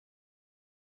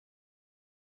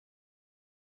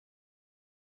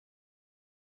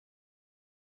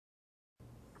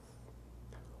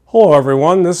Hello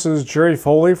everyone, this is Jerry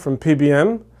Foley from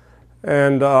PBM,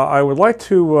 and I would like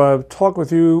to talk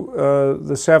with you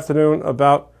this afternoon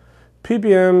about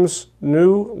PBM's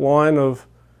new line of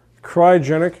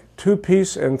cryogenic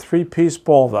 2-piece and 3-piece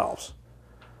ball valves.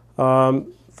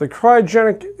 The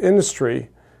cryogenic industry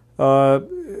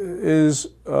is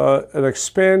an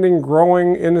expanding,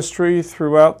 growing industry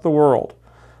throughout the world.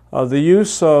 The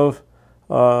use of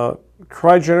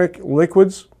cryogenic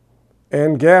liquids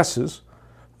and gases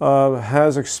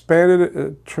has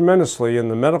expanded tremendously in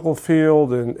the medical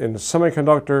field, in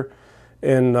semiconductor,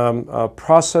 in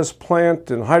process plant,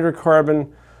 in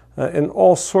hydrocarbon, in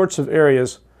all sorts of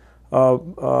areas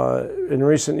in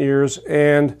recent years.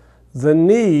 And the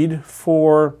need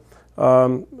for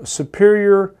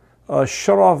superior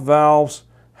shutoff valves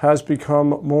has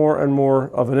become more and more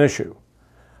of an issue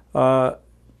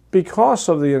because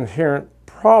of the inherent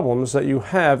problems that you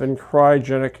have in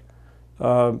cryogenic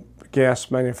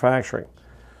gas manufacturing.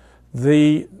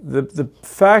 The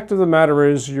fact of the matter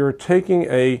is you're taking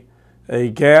a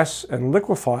gas and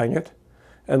liquefying it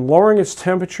and lowering its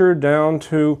temperature down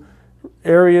to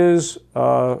areas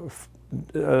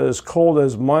as cold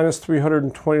as minus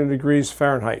 320 degrees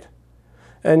Fahrenheit.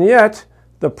 And yet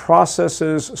the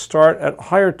processes start at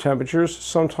higher temperatures,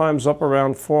 sometimes up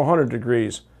around 400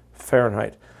 degrees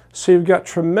Fahrenheit. So you've got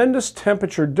tremendous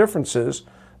temperature differences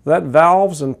that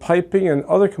valves and piping and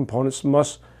other components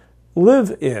must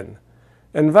live in.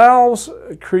 And valves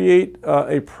create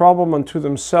a problem unto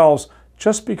themselves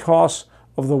just because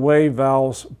of the way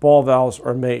ball valves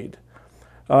are made.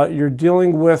 You're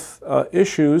dealing with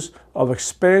issues of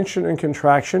expansion and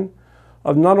contraction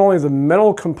of not only the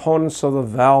metal components of the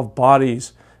valve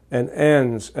bodies and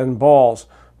ends and balls,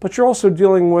 but you're also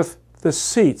dealing with the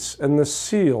seats and the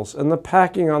seals and the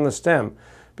packing on the stem.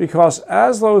 Because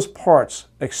as those parts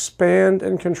expand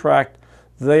and contract,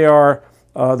 their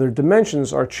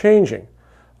dimensions are changing.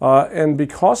 And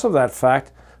because of that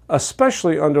fact,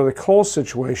 especially under the cold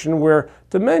situation where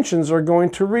dimensions are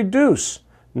going to reduce,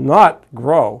 not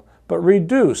grow, but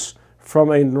reduce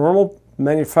from a normal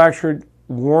manufactured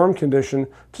warm condition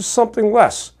to something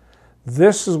less.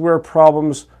 This is where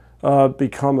problems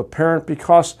become apparent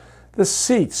because the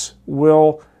seats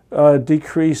will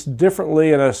decrease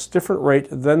differently at a different rate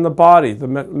than the body, the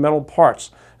metal parts.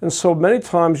 And so many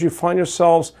times you find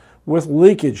yourselves with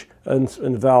leakage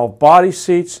in valve body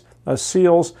seats,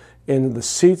 seals, in the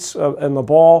seats and the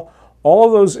ball. All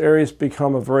of those areas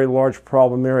become a very large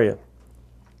problem area.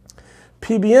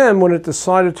 PBM, when it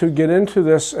decided to get into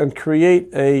this and create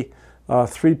a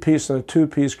 3-piece and a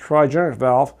 2-piece cryogenic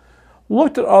valve,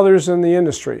 looked at others in the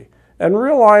industry and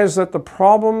realized that the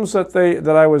problems that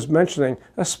I was mentioning,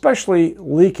 especially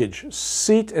leakage,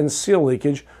 seat and seal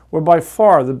leakage, were by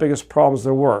far the biggest problems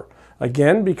there were.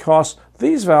 Again, because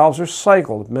these valves are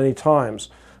cycled many times.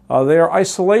 They are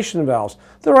isolation valves.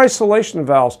 They're isolation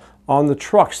valves on the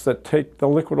trucks that take the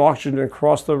liquid oxygen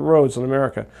across the roads in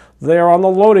America. They are on the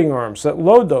loading arms that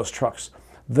load those trucks.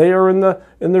 They are in the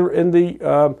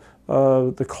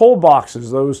cold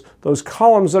boxes, those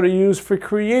columns that are used for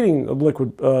creating the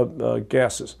liquid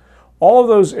gases. All of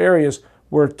those areas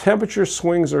where temperature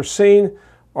swings are seen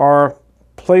are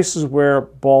places where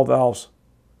ball valves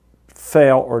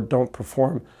fail or don't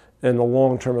perform in the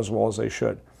long term as well as they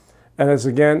should. And it's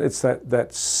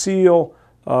that seal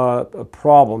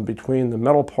problem between the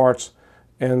metal parts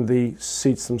and the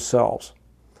seats themselves.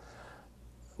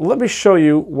 Let me show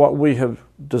you what we have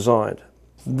designed.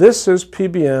 This is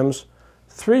PBM's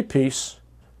 3-piece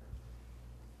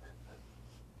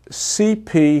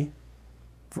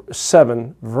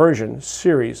CP7 version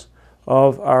series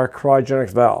of our cryogenic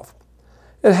valve.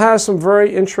 It has some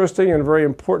very interesting and very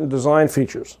important design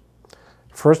features.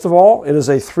 First of all, it is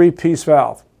a 3-piece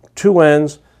valve, 2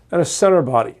 ends and a center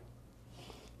body.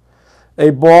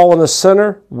 A ball in the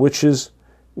center, which is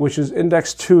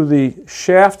indexed to the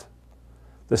shaft,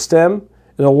 the stem,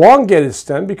 an elongated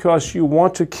stem because you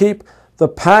want to keep the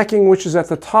packing, which is at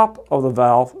the top of the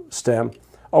valve stem,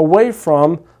 away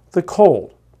from the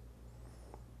cold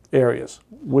areas,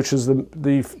 which is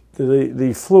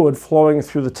the fluid flowing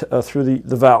through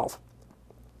the valve.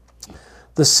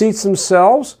 The seats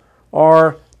themselves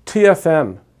are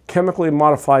TFM, chemically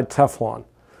modified Teflon.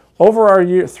 Over our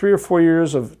 3 or 4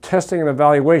 years of testing and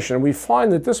evaluation, we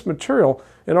find that this material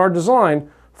in our design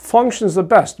functions the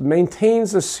best,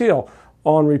 maintains the seal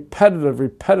on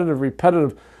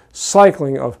repetitive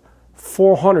cycling of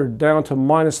 400 down to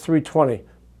minus 320,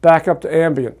 back up to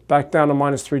ambient, back down to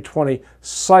minus 320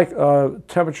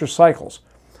 temperature cycles.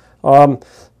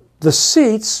 The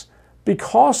seats,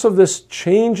 because of this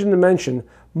change in dimension,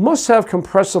 must have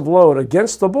compressive load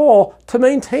against the ball to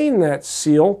maintain that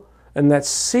seal and that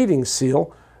seating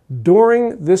seal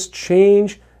during this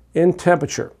change in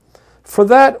temperature. For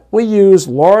that, we use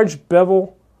large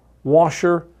bevel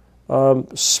washer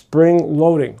spring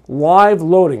loading, live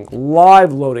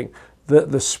loading.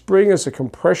 The spring is a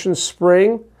compression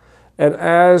spring, and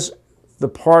as the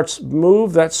parts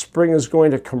move, that spring is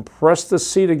going to compress the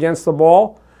seat against the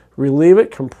ball, relieve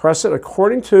it, compress it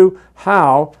according to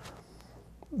how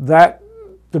that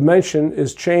dimension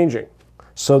is changing.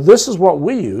 So this is what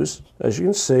we use. As you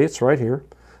can see, it's right here.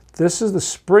 This is the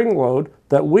spring load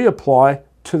that we apply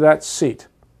to that seat.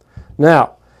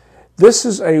 Now, this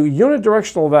is a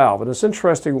unidirectional valve, and it's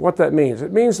interesting what that means.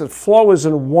 It means that flow is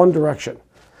in one direction.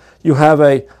 You have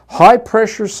a high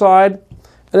pressure side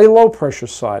and a low pressure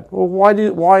side. Well,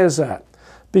 why is that?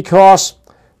 Because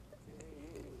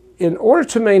in order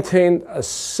to maintain a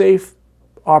safe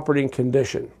operating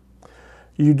condition,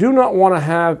 you do not want to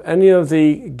have any of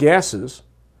the gases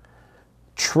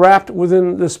trapped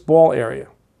within this ball area.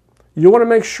 You want to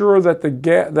make sure that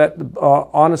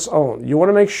on its own. You want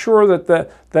to make sure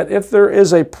that if there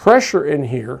is a pressure in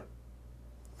here,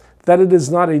 that it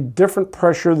is not a different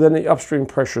pressure than the upstream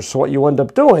pressure. So what you end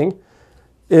up doing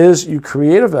is you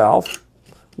create a valve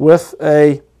with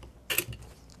a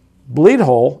bleed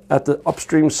hole at the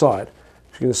upstream side.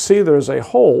 As you can see, there's a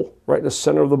hole right in the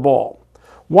center of the ball.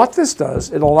 What this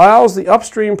does, it allows the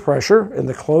upstream pressure in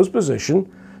the closed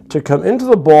position to come into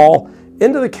the ball,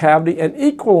 into the cavity, and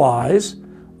equalize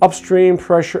upstream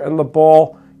pressure and the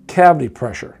ball cavity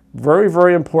pressure. Very,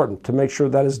 very important to make sure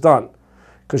that is done,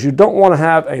 because you don't want to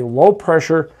have a low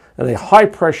pressure and a high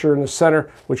pressure in the center,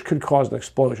 which could cause an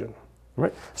explosion.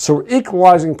 Right? So we're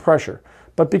equalizing pressure.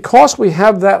 But because we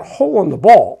have that hole in the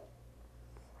ball,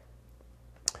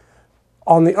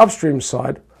 on the upstream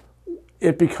side,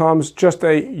 it becomes just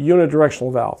a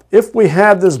unidirectional valve. If we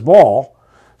had this ball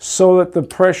so that the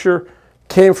pressure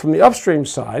came from the upstream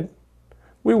side,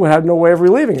 we would have no way of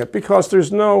relieving it, because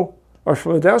there's no, or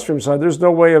from the downstream side, there's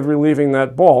no way of relieving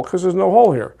that ball because there's no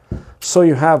hole here. So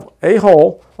you have a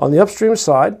hole on the upstream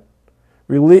side,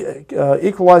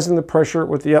 equalizing the pressure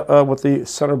with the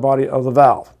center body of the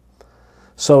valve.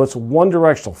 So it's one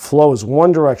directional. Flow is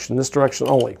one direction, this direction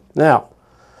only. Now,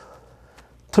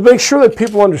 to make sure that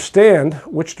people understand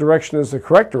which direction is the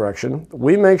correct direction,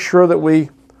 we make sure that we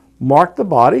mark the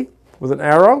body with an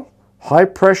arrow, high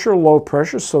pressure, low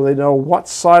pressure, so they know what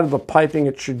side of the piping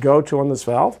it should go to on this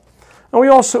valve. And we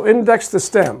also index the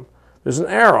stem. There's an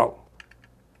arrow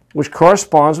which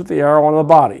corresponds with the arrow on the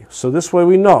body. So this way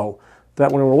we know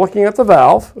that when we're looking at the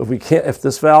valve, if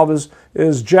this valve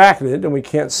is jacketed and we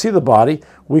can't see the body,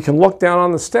 we can look down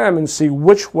on the stem and see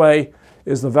which way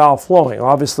is the valve flowing.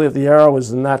 Obviously, if the arrow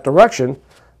is in that direction,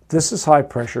 this is high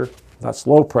pressure, that's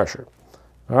low pressure.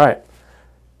 All right.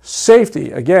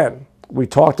 Safety, again, we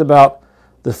talked about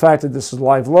the fact that this is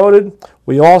live loaded.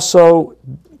 We also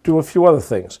do a few other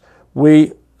things.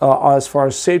 As far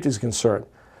as safety is concerned,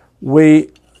 we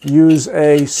use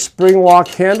a spring lock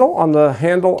handle on the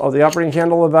handle of the operating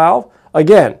handle of the valve.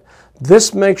 Again,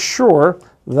 this makes sure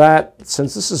that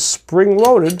since this is spring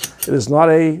loaded, it is not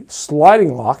a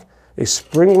sliding lock, a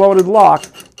spring loaded lock.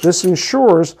 This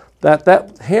ensures that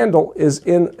that handle is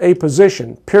in a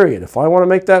position, period. If I want to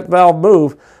make that valve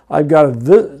move, I've got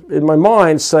to, in my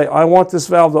mind, say, I want this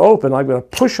valve to open. I've got to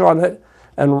push on it,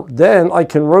 and then I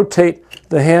can rotate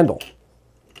the handle.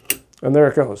 And there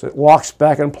it goes. It locks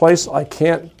back in place. I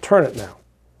can't turn it now.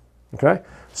 Okay?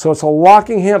 So it's a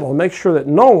locking handle. Make sure that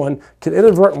no one can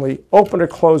inadvertently open or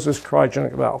close this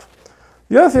cryogenic valve.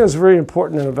 The other thing that's very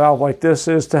important in a valve like this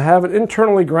is to have it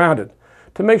internally grounded,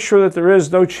 to make sure that there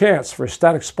is no chance for a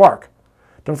static spark.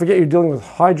 Don't forget, you're dealing with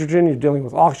hydrogen, you're dealing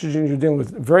with oxygen, you're dealing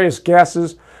with various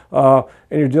gases, and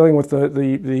you're dealing with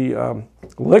the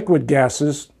liquid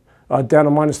gases down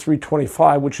to minus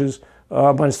 325, which is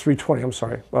minus 320, I'm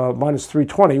sorry, minus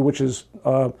 320, which is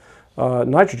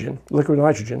nitrogen, liquid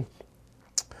nitrogen.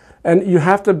 And you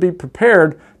have to be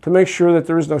prepared to make sure that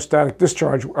there is no static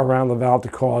discharge around the valve to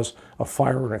cause a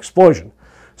fire or an explosion.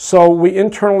 So we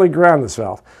internally ground this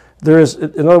valve. There is,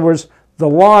 in other words, the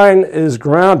line is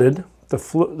grounded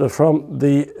from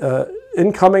the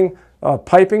incoming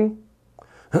piping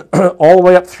all the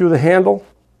way up through the handle,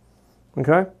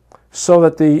 okay? So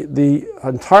that the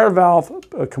entire valve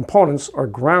components are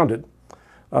grounded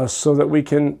so that we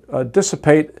can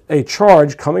dissipate a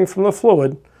charge coming from the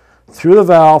fluid through the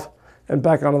valve and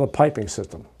back onto the piping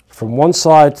system from one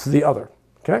side to the other,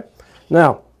 okay?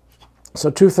 Now, so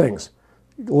two things,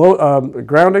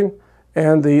 grounding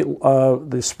and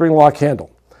the spring lock handle.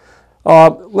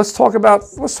 Let's talk about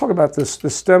this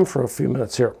stem for a few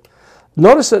minutes here.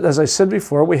 Notice that, as I said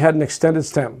before, we had an extended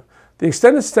stem. The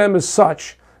extended stem is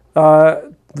such that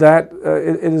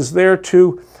it is there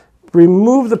to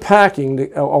remove the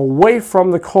packing away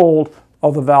from the cold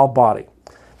of the valve body.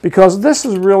 Because this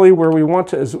is really where we want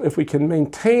to, is if we can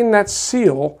maintain that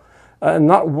seal and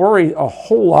not worry a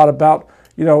whole lot about,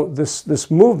 this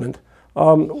movement,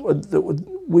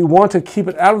 we want to keep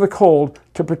it out of the cold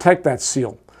to protect that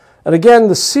seal. And again,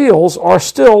 the seals are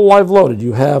still live loaded.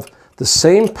 You have the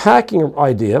same packing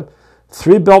idea,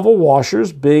 3 bevel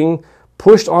washers being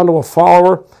pushed onto a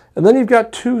follower, and then you've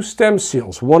got 2 stem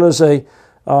seals. One is a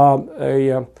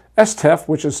STEF,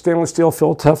 which is stainless steel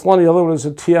filled Teflon. The other one is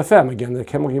a TFM, again, the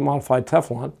chemically modified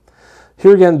Teflon.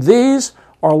 Here again, these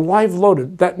are live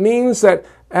loaded. That means that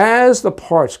as the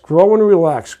parts grow and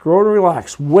relax,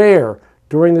 wear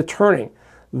during the turning,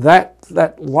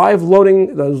 those live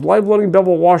loading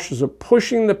bevel washers are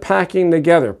pushing the packing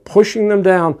together, pushing them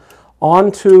down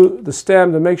onto the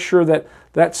stem to make sure that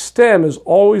that stem is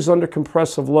always under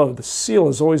compressive load. The seal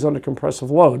is always under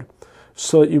compressive load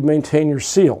so that you maintain your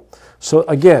seal. So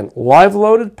again, live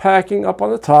loaded packing up on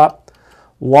the top,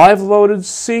 live loaded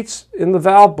seats in the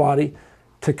valve body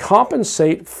to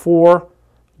compensate for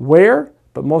wear,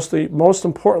 but most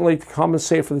importantly to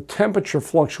compensate for the temperature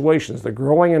fluctuations, the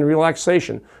growing and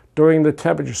relaxation during the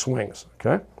temperature swings.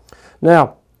 Okay.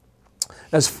 Now,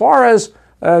 as far as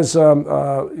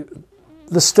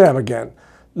the stem again.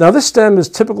 Now this stem is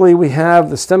typically, we have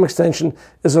the stem extension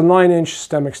is a 9-inch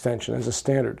stem extension as a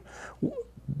standard.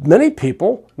 Many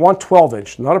people want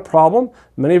 12-inch, not a problem.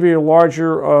 Many of your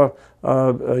larger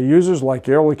users like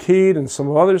Air Liquide and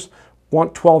some others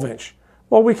want 12-inch.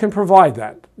 Well, we can provide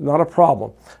that, not a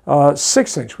problem.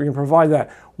 6-inch, we can provide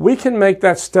that. We can make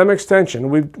that stem extension.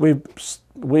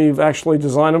 We've actually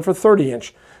designed them for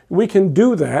 30-inch. We can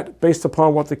do that based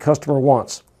upon what the customer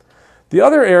wants. The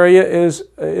other area is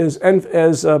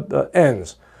ends.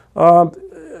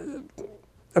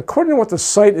 According to what the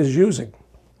site is using,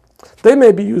 they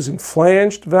may be using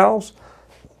flanged valves.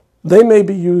 They may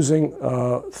be using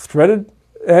threaded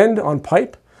end on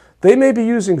pipe. They may be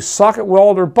using socket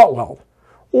weld or butt weld,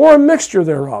 or a mixture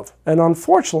thereof. And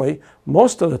unfortunately,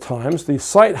 most of the times, the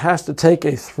site has to take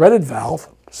a threaded valve,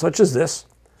 such as this,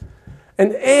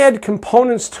 and add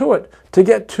components to it to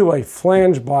get to a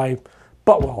flange by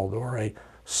butt weld, or a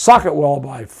socket weld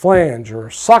by flange, or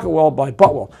a socket weld by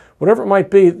butt weld. Whatever it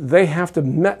might be, they have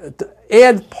to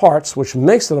add parts, which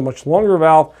makes it a much longer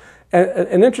valve,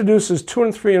 and introduces 2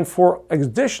 and 3 and 4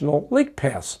 additional leak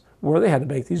paths where they had to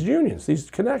make these unions,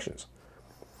 these connections.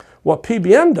 What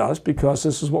PBM does, because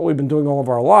this is what we've been doing all of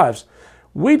our lives,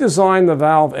 we design the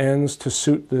valve ends to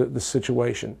suit the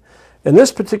situation. In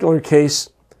this particular case,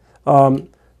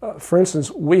 for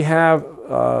instance, we have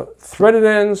threaded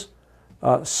ends,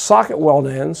 socket weld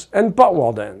ends, and butt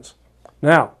weld ends.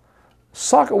 Now,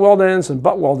 socket weld ends and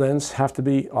butt weld ends have to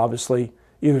be obviously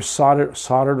either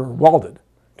soldered or welded.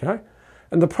 Okay,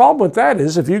 and the problem with that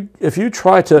is if you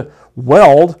try to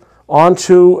weld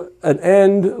onto an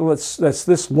end that's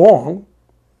this long,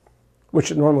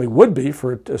 which it normally would be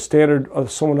for a standard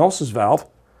of someone else's valve,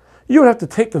 you would have to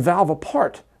take the valve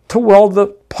apart to weld the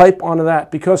pipe onto that,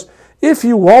 because if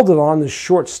you weld it on this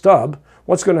short stub,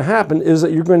 what's going to happen is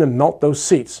that you're going to melt those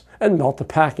seats and melt the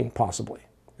packing possibly.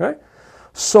 Okay?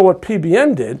 So what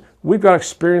PBM did, we've got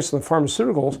experience in the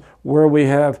pharmaceuticals where we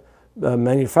have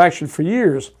manufactured for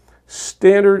years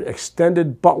standard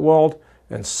extended butt weld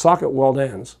and socket weld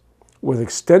ends with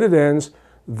extended ends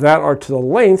that are to the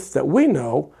length that we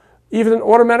know even an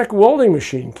automatic welding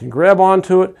machine can grab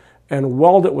onto it and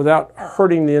weld it without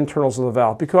hurting the internals of the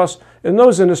valve, because in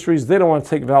those industries they don't want to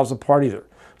take valves apart either.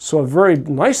 So a very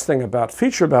nice thing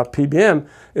feature about PBM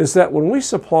is that when we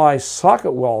supply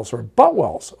socket welds or butt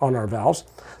welds on our valves,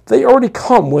 they already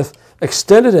come with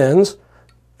extended ends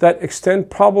that extend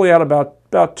probably out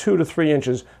about 2 to 3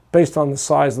 inches based on the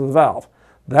size of the valve.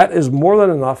 That is more than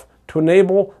enough to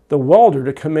enable the welder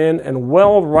to come in and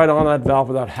weld right on that valve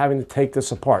without having to take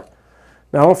this apart.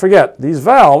 Now don't forget, these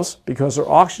valves, because they're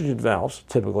oxygen valves,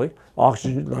 typically,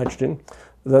 oxygen, nitrogen,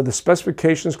 the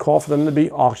specifications call for them to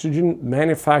be oxygen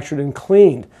manufactured and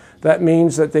cleaned. That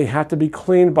means that they have to be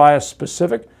cleaned by a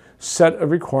specific set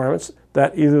of requirements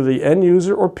that either the end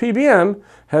user or PBM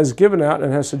has given out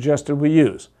and has suggested we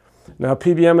use. Now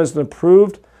PBM is an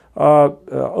approved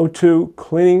O2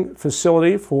 cleaning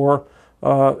facility for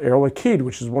Air Liquide,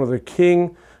 which is one of the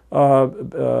king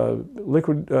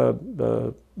liquid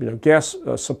gas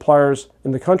suppliers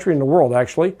in the country and the world,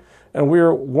 actually, and we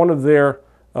are one of their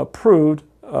approved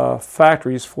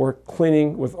factories for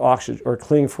cleaning with oxygen, or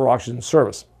cleaning for oxygen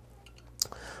service.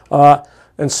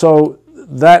 And so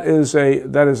that is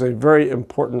a very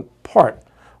important apart.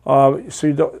 So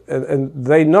you don't, and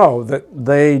they know that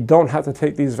they don't have to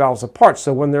take these valves apart.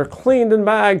 So when they're cleaned and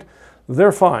bagged,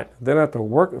 they're fine. They don't have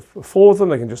to fool with them.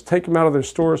 They can just take them out of their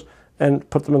stores and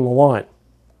put them in the line.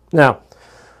 Now,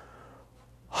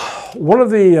 one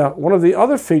of the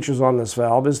other features on this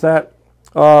valve is that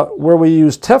where we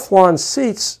use Teflon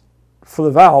seats for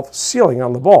the valve sealing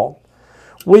on the ball,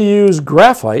 we use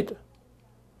graphite,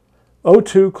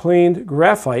 O2 cleaned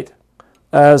graphite,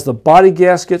 as the body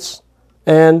gaskets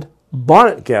and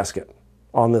bonnet gasket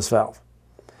on this valve.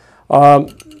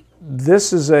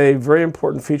 This is a very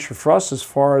important feature for us as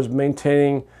far as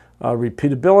maintaining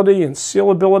repeatability and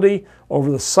sealability over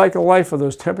the cycle life of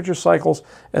those temperature cycles,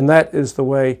 and that is the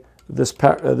way this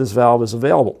valve is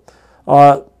available.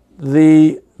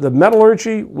 The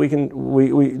metallurgy, we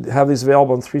have these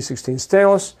available in 316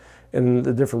 stainless in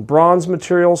the different bronze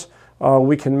materials.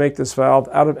 We can make this valve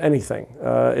out of anything.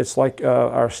 It's like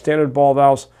our standard ball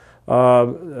valves.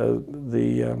 The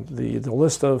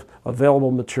list of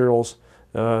available materials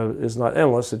is not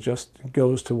endless. It just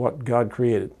goes to what God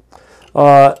created.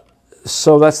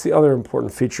 So that's the other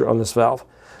important feature on this valve.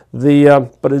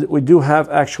 We do have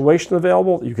actuation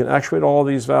available. You can actuate all of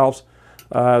these valves.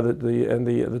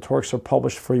 The torques are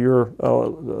published for your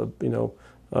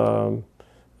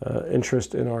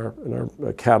interest in our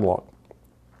catalog.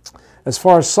 As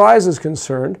far as size is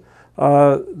concerned,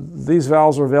 these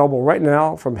valves are available right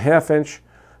now from 1/2 inch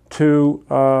to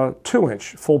 2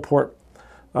 inch full port.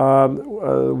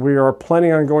 We are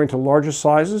planning on going to larger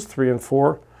sizes, 3 and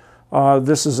 4.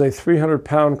 This is a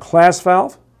 300-pound class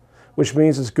valve, which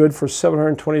means it's good for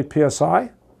 720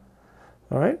 psi.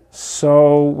 All right,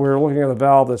 so we're looking at a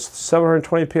valve that's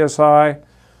 720 psi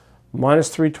minus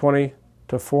 320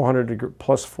 to 400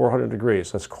 plus 400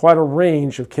 degrees. That's quite a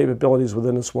range of capabilities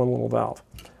within this one little valve.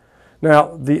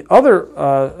 Now, the other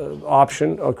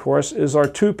option, of course, is our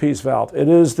two-piece valve. It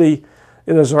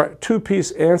is our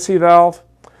two-piece ANSI valve,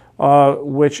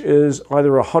 which is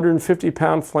either a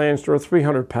 150-pound flanged or a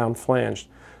 300-pound flanged.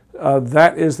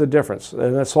 That is the difference,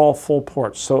 and that's all full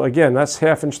ports. So again, that's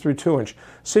 1/2 inch through 2 inch.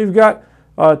 So you've got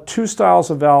two styles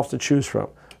of valves to choose from.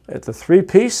 It's the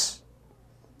 3-piece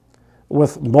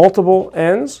with multiple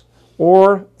ends,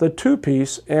 or the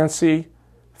 2-piece ANSI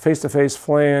face-to-face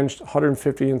flanged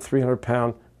 150 and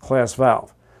 300-pound class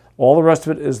valve. All the rest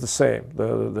of it is the same.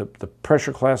 The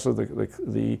pressure classes,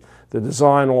 the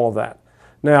design, all of that.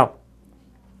 Now,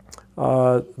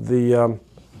 the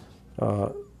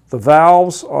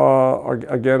valves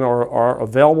are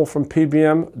available from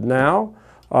PBM now.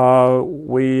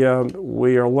 We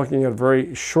are looking at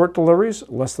very short deliveries,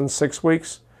 less than 6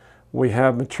 weeks. We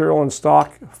have material in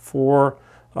stock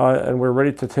and we're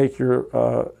ready to take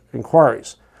your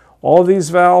inquiries. All of these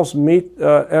valves meet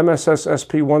MSS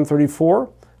SP 134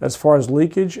 as far as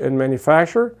leakage and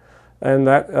manufacture, and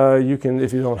that you can,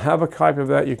 if you don't have a copy of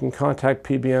that, you can contact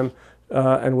PBM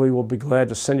and we will be glad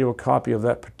to send you a copy of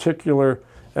that particular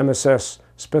MSS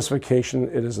specification.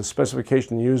 It is a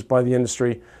specification used by the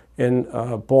industry in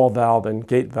ball valve and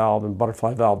gate valve and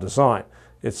butterfly valve design.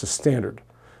 It's a standard.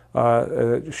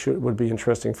 It would be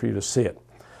interesting for you to see it.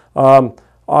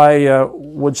 I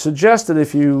would suggest that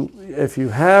if you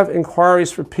have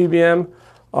inquiries for PBM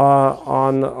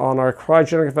on our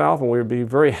cryogenic valve, and we would be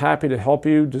very happy to help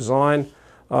you design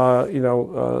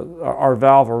our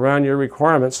valve around your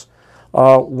requirements,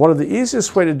 one of the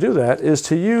easiest way to do that is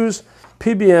to use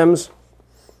PBM's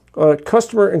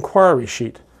customer inquiry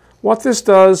sheet. What this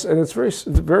does, and it's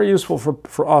very useful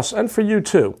for us and for you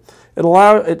too,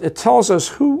 it tells us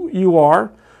who you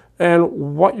are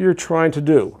and what you're trying to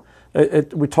do.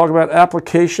 We talk about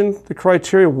application, the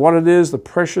criteria, what it is, the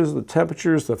pressures, the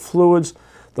temperatures, the fluids,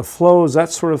 the flows, that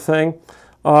sort of thing.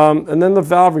 And then the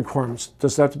valve requirements.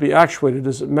 Does it have to be actuated?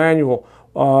 Is it manual?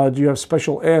 Do you have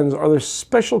special ends? Are there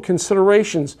special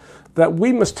considerations that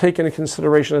we must take into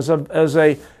consideration as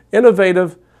a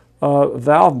innovative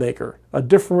valve maker, a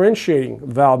differentiating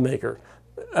valve maker?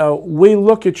 We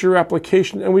look at your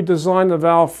application and we design the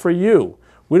valve for you.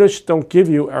 We just don't give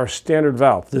you our standard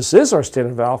valve. This is our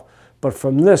standard valve, but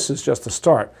from this is just a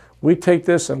start. We take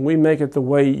this and we make it the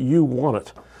way you want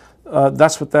it.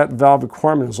 That's what that valve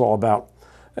requirement is all about.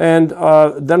 And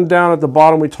then down at the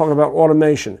bottom we talk about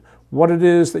automation. What it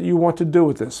is that you want to do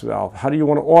with this valve. How do you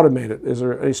want to automate it? Is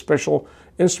there any special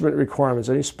instrument requirements,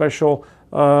 any special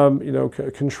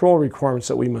control requirements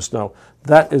that we must know?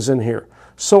 That is in here.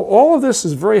 So all of this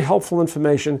is very helpful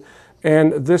information,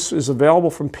 and this is available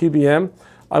from PBM.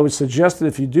 I would suggest that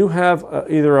if you do have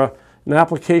either an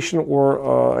application or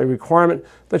a requirement,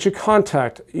 that you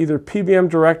contact either PBM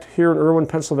Direct here in Irwin,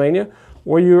 Pennsylvania,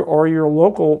 or your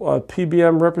local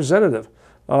PBM representative.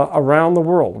 around the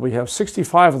world. We have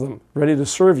 65 of them ready to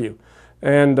serve you.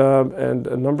 And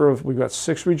we've got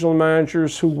 6 regional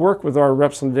managers who work with our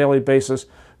reps on a daily basis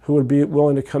who would be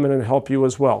willing to come in and help you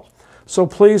as well. So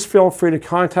please feel free to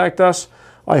contact us.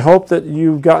 I hope that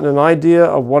you've gotten an idea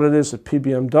of what it is that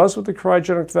PBM does with the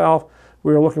cryogenic valve.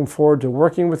 We are looking forward to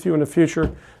working with you in the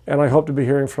future, and I hope to be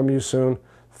hearing from you soon.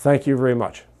 Thank you very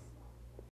much.